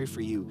can I pray for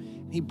you?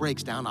 And he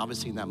breaks down,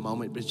 obviously, in that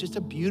moment, but it's just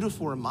a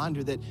beautiful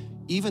reminder that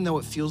even though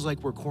it feels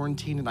like we're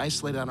quarantined and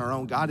isolated on our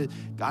own, God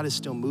is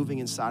still moving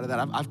inside of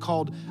that. I've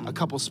called a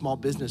couple small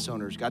business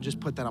owners. God just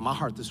put that on my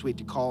heart this week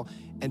to call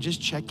and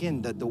just check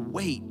in the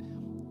weight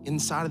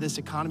inside of this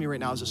economy right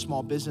now as a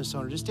small business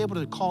owner, just able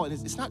to call, and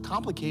it's not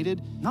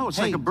complicated. No, it's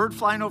like a bird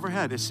flying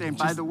overhead. It's saying,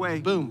 by the way,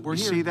 boom, we're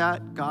you here. see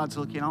that? God's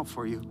looking out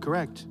for you.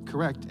 Correct.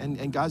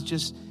 And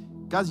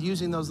God's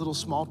using those little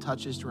small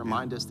touches to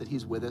remind us that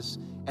he's with us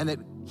and that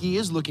he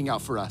is looking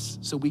out for us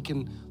so we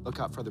can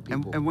look out for other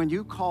people. And when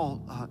you call,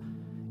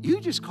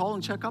 you just call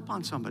and check up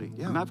on somebody.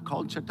 Yeah. I mean, I've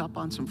called and checked up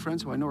on some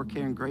friends who I know are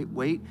carrying great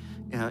weight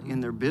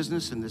in their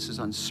business, and this is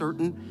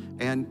uncertain.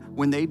 And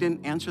when they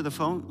didn't answer the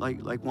phone,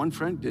 like one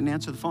friend didn't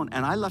answer the phone,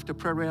 and I left a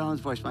prayer right on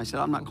his voicemail. I said,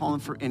 I'm not calling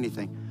for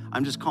anything.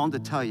 I'm just calling to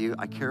tell you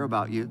I care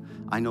about you.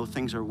 I know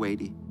things are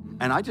weighty.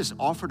 And I just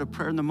offered a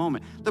prayer in the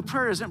moment. The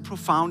prayer isn't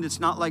profound. It's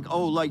not like,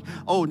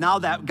 now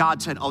that God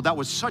said, that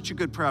was such a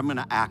good prayer, I'm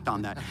gonna act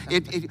on that.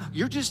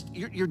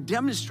 You're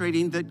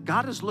demonstrating that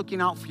God is looking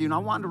out for you. And I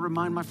wanted to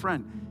remind my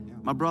friend,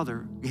 my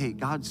brother, hey,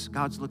 God's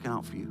looking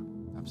out for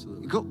you.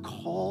 Absolutely. Go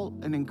call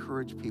and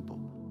encourage people.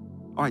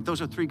 All right,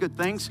 those are 3 good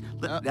things.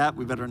 That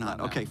we better not.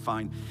 Okay,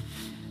 fine.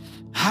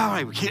 All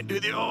right, we can't do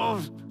the,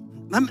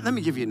 let me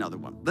give you another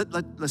one.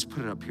 Let's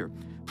put it up here.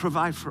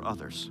 Provide for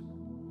others.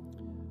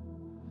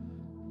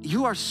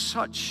 you are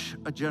such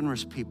a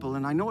generous people,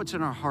 and I know it's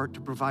in our heart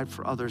to provide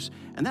for others,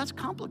 and that's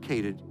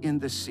complicated in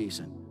this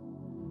season.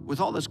 With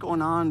all that's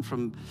going on,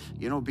 from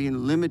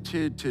being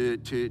limited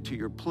to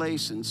your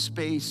place and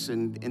space,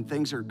 and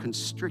things are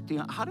constricting,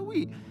 how do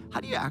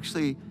you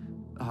actually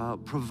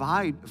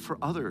provide for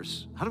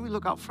others? How do we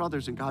look out for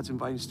others? And God's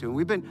inviting us to. And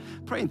we've been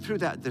praying through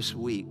that this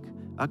week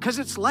because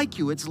it's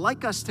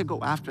like us to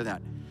go after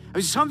that. I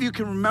mean, some of you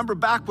can remember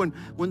back when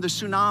the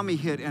tsunami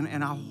hit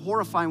and how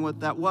horrifying what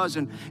that was.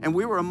 And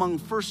we were among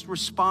first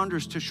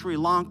responders to Sri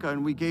Lanka,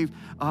 and we gave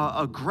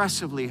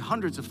aggressively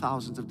hundreds of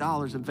thousands of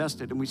dollars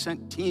invested, and we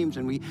sent teams,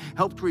 and we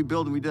helped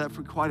rebuild, and we did that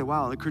for quite a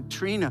while. And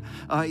Katrina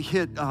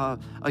hit a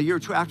year or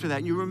two after that.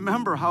 And you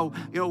remember how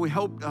we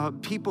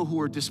helped people who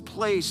were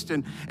displaced,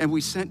 and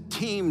we sent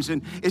teams.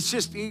 And it's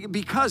just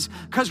because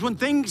when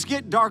things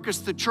get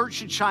darkest, the church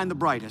should shine the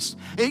brightest.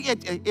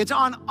 It's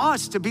on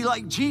us to be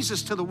like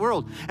Jesus to the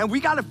world. And we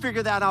got to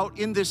figure that out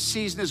in this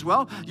season as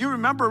well. You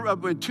remember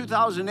in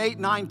 2008,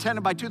 9, 10,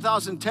 and by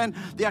 2010,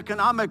 the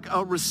economic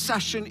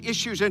recession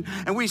issues,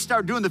 and we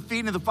started doing the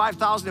feeding of the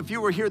 5,000. If you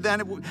were here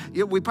then,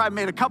 we probably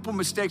made a couple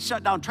mistakes,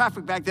 shut down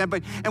traffic back then,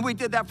 and we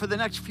did that for the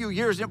next few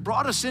years. And it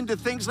brought us into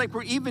things like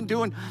we're even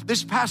doing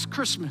this past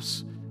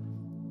Christmas.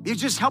 It's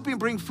just helping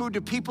bring food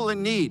to people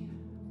in need,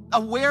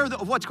 aware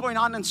of what's going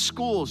on in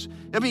schools.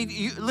 I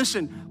mean,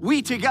 listen,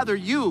 we together,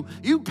 you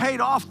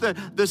paid off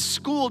the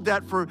school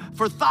debt for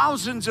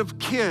thousands of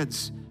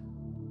kids.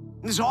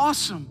 It's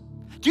awesome.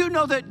 Do you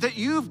know that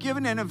you've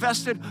given and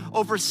invested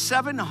over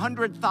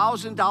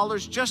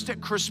 $700,000 just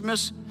at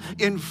Christmas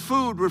in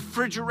food,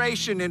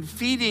 refrigeration, and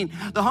feeding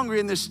the hungry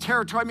in this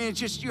territory? I mean,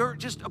 you're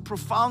just a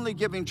profoundly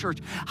giving church.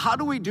 How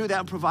do we do that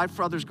and provide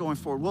for others going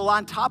forward? Well,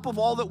 on top of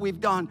all that we've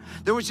done,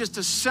 there was just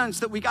a sense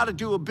that we got to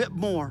do a bit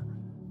more.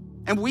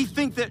 And we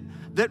think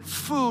that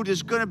food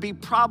is going to be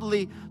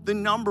probably the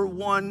number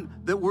one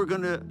that we're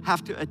going to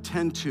have to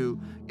attend to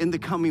in the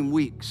coming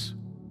weeks.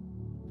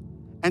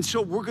 And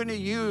so we're going to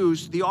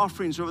use the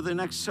offerings over the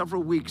next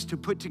several weeks to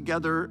put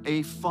together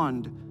a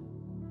fund,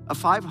 a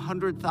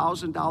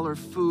 $500,000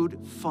 food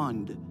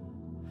fund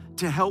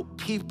to help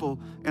people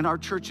in our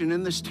church and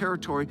in this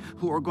territory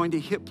who are going to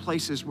hit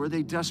places where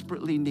they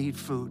desperately need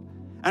food.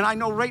 And I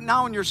know right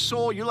now in your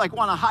soul, you want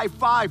to high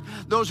five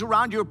those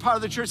around you who are part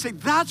of the church, say,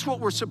 that's what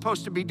we're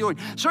supposed to be doing.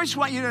 So I just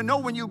want you to know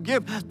when you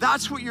give,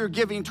 that's what you're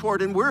giving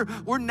toward. And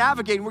we're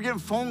navigating, we're getting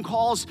phone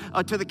calls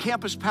to the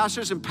campus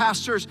pastors and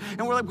pastors,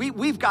 and we're like,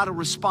 we've got to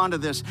respond to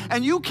this.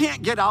 And you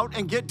can't get out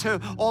and get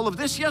to all of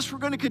this. Yes, we're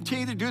going to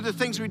continue to do the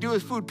things we do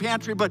with Food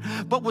Pantry, but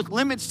with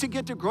limits to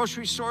get to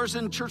grocery stores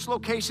and church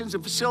locations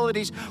and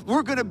facilities,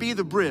 we're going to be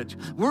the bridge.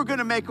 We're going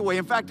to make a way.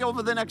 In fact,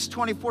 over the next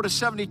 24 to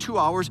 72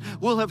 hours,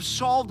 we'll have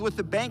solved with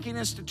the banking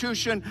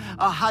institution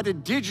how to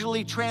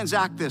digitally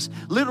transact this,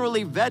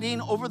 literally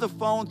vetting over the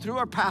phone through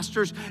our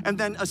pastors and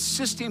then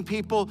assisting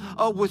people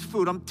with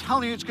food. I'm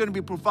telling you, it's going to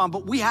be profound,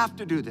 but we have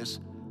to do this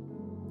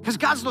because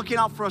God's looking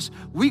out for us.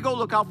 We go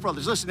look out for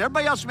others. Listen,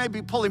 everybody else may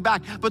be pulling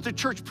back, but the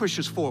church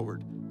pushes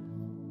forward.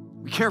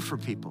 We care for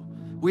people.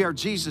 We are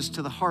Jesus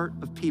to the heart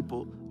of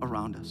people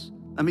around us.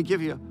 Let me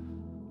give you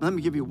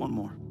one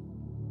more.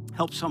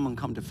 Help someone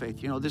come to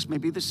faith. This may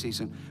be the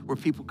season where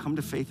people come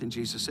to faith in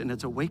Jesus, and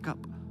it's a wake up.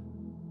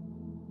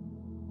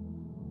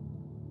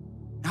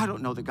 I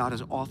don't know that God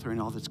is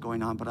authoring all that's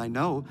going on, but I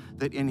know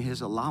that in his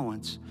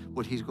allowance,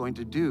 what he's going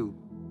to do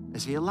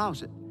as he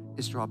allows it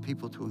is draw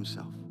people to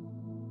himself.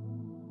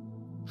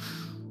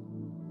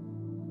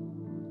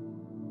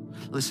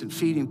 Listen,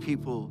 feeding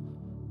people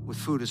with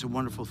food is a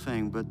wonderful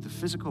thing, but the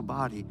physical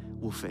body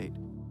will fade.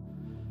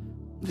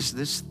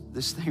 This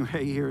thing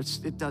right here,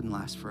 it doesn't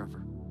last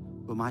forever,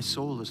 but my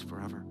soul is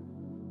forever.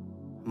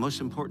 The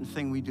most important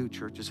thing we do,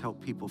 church, is help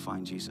people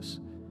find Jesus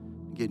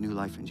and get new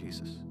life in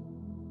Jesus.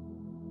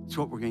 It's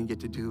what we're going to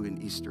get to do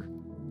in Easter.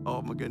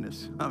 Oh my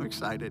goodness, I'm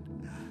excited.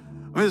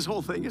 I mean, this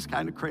whole thing is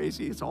kind of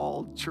crazy. It's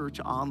all church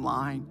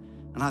online.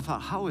 And I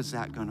thought, how is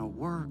that going to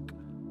work?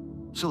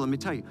 So let me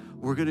tell you,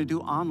 we're going to do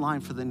online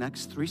for the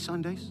next 3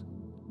 Sundays.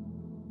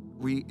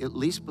 We at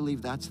least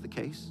believe that's the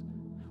case,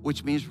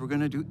 which means we're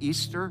going to do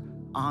Easter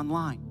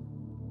online.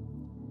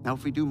 Now,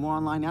 if we do more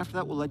online after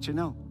that, we'll let you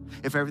know.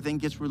 If everything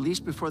gets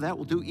released before that,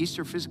 we'll do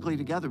Easter physically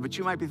together. But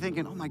you might be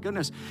thinking, oh my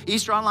goodness,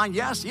 Easter online,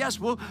 yes,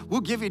 we'll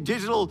give you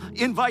digital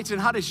invites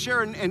and how to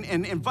share and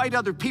invite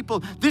other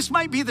people. This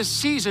might be the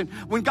season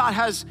when God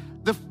has,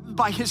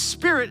 by his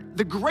Spirit,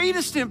 the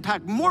greatest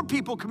impact. More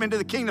people come into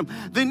the kingdom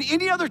than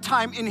any other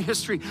time in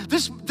history.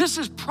 This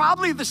is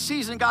probably the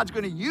season God's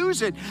going to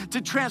use it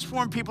to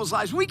transform people's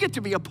lives. We get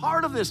to be a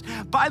part of this.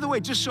 By the way,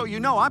 just so you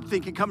know, I'm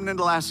thinking coming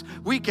into last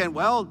weekend,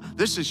 well,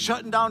 this is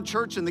shutting down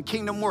church and the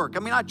kingdom work. I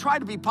mean, I try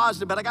to be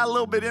positive, but I got a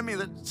little bit in me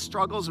that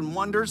struggles and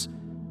wonders.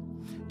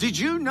 Did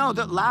you know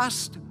that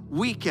last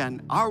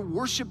weekend, our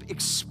worship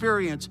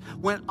experience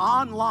went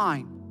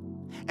online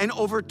and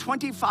over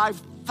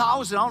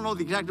 25,000, I don't know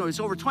the exact number, it's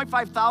over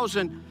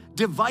 25,000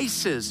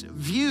 devices,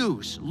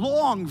 views,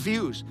 long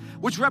views,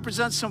 which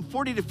represents some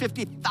 40 to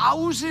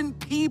 50,000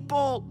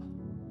 people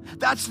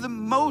That's the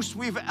most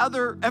we've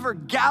ever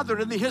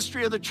gathered in the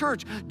history of the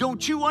church.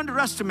 Don't you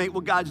underestimate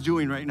what God's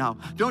doing right now.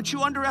 Don't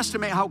you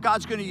underestimate how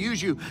God's going to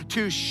use you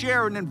to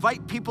share and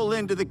invite people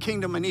into the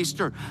kingdom on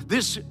Easter.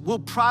 This will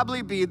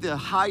probably be the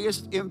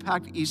highest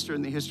impact Easter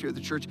in the history of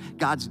the church.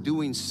 God's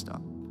doing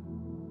stuff.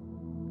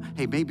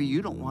 Hey, maybe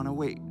you don't want to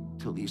wait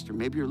till Easter.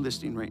 Maybe you're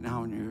listening right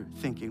now and you're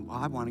thinking, well,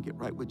 I want to get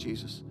right with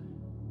Jesus.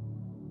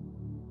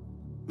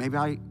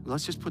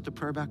 Let's just put the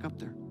prayer back up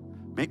there.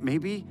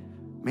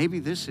 Maybe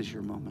this is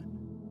your moment.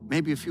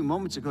 Maybe a few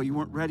moments ago you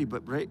weren't ready,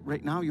 but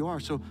right now you are.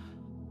 So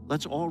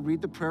let's all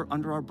read the prayer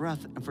under our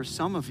breath. And for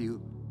some of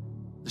you,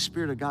 the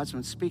Spirit of God's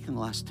been speaking the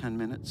last 10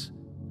 minutes,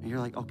 and you're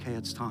like, okay,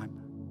 it's time.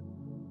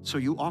 So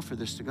you offer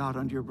this to God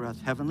under your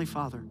breath. Heavenly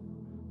Father,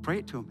 pray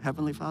it to him.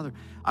 Heavenly Father,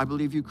 I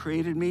believe you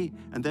created me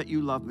and that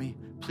you love me.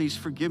 Please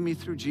forgive me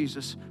through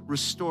Jesus.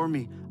 Restore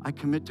me. I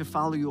commit to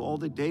follow you all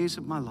the days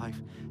of my life.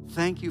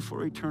 Thank you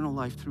for eternal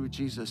life through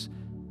Jesus.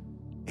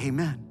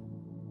 Amen.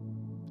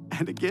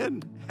 And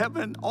again,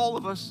 heaven, all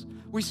of us,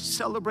 we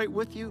celebrate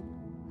with you,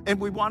 and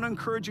we want to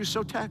encourage you,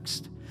 so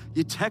text.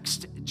 You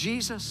text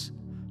Jesus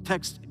to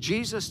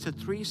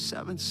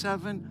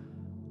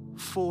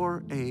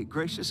 37748.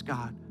 Gracious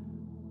God,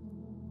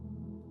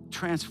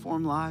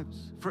 transform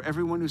lives for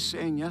everyone who's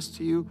saying yes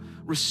to you.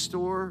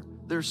 Restore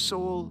their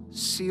soul,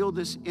 seal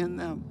this in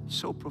them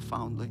so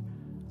profoundly.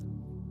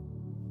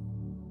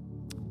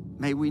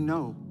 May we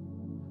know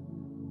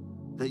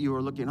that you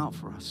are looking out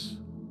for us.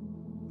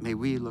 May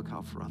we look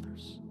out for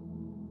others.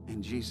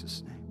 In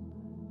Jesus' name.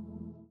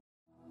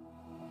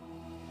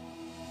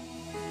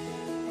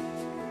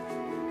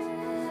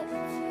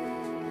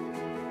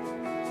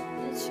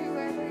 It's true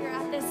wherever you're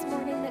at this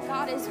morning that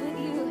God is with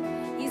you.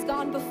 He's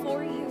gone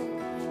before you.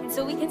 And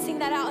so we can sing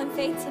that out in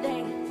faith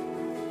today.